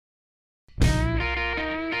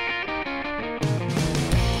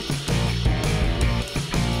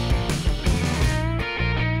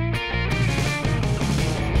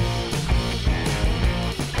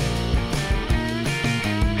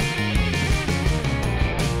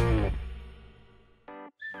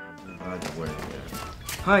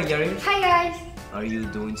Hi, Yari. Hi guys! Are you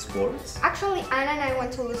doing sports? Actually, Anna and I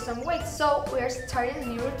want to lose some weight, so we are starting a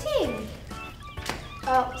new routine.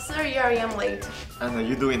 Sorry, Yari, I'm late. And are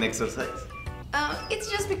you doing exercise?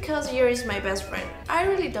 It's just because Yuri is my best friend. I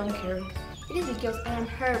really don't care. It is because I am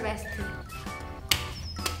her bestie.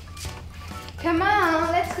 Come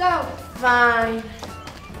on, let's go! Fine.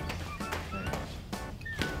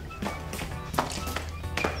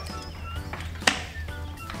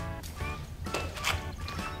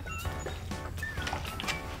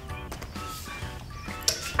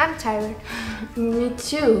 I'm tired. Me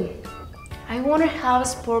too. I wonder how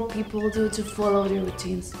sport people do to follow their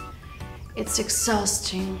routines. It's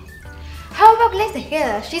exhausting. How about Gladys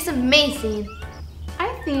Tejeda? She's amazing. I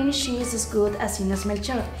think she is as good as Ines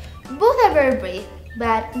Melchor. Both are very brave,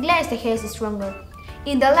 but Gladys Tejeda is stronger.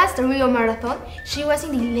 In the last Rio Marathon, she was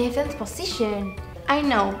in the 11th position. I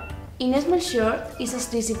know, Ines Melchor is as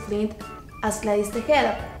disciplined as Gladys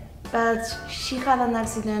Tejeda, but she had an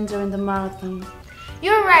accident during the marathon.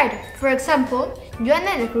 You're right. For example,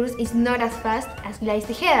 Joana de la Cruz is not as fast as Gladys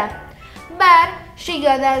Tejeda, but she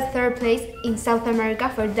got a third place in South America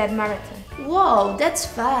for that marathon. Whoa, that's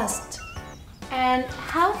fast! And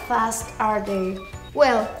how fast are they?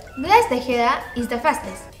 Well, Gladys Tejeda is the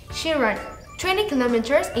fastest. She ran 20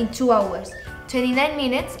 kilometers in 2 hours, 29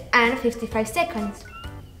 minutes and 55 seconds.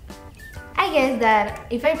 I guess that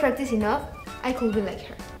if I practice enough, I could be like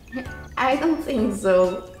her. I don't think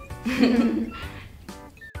so.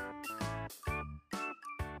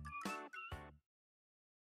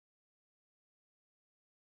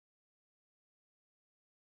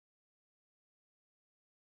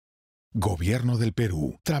 Gobierno del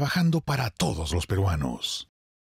Perú, trabajando para todos los peruanos.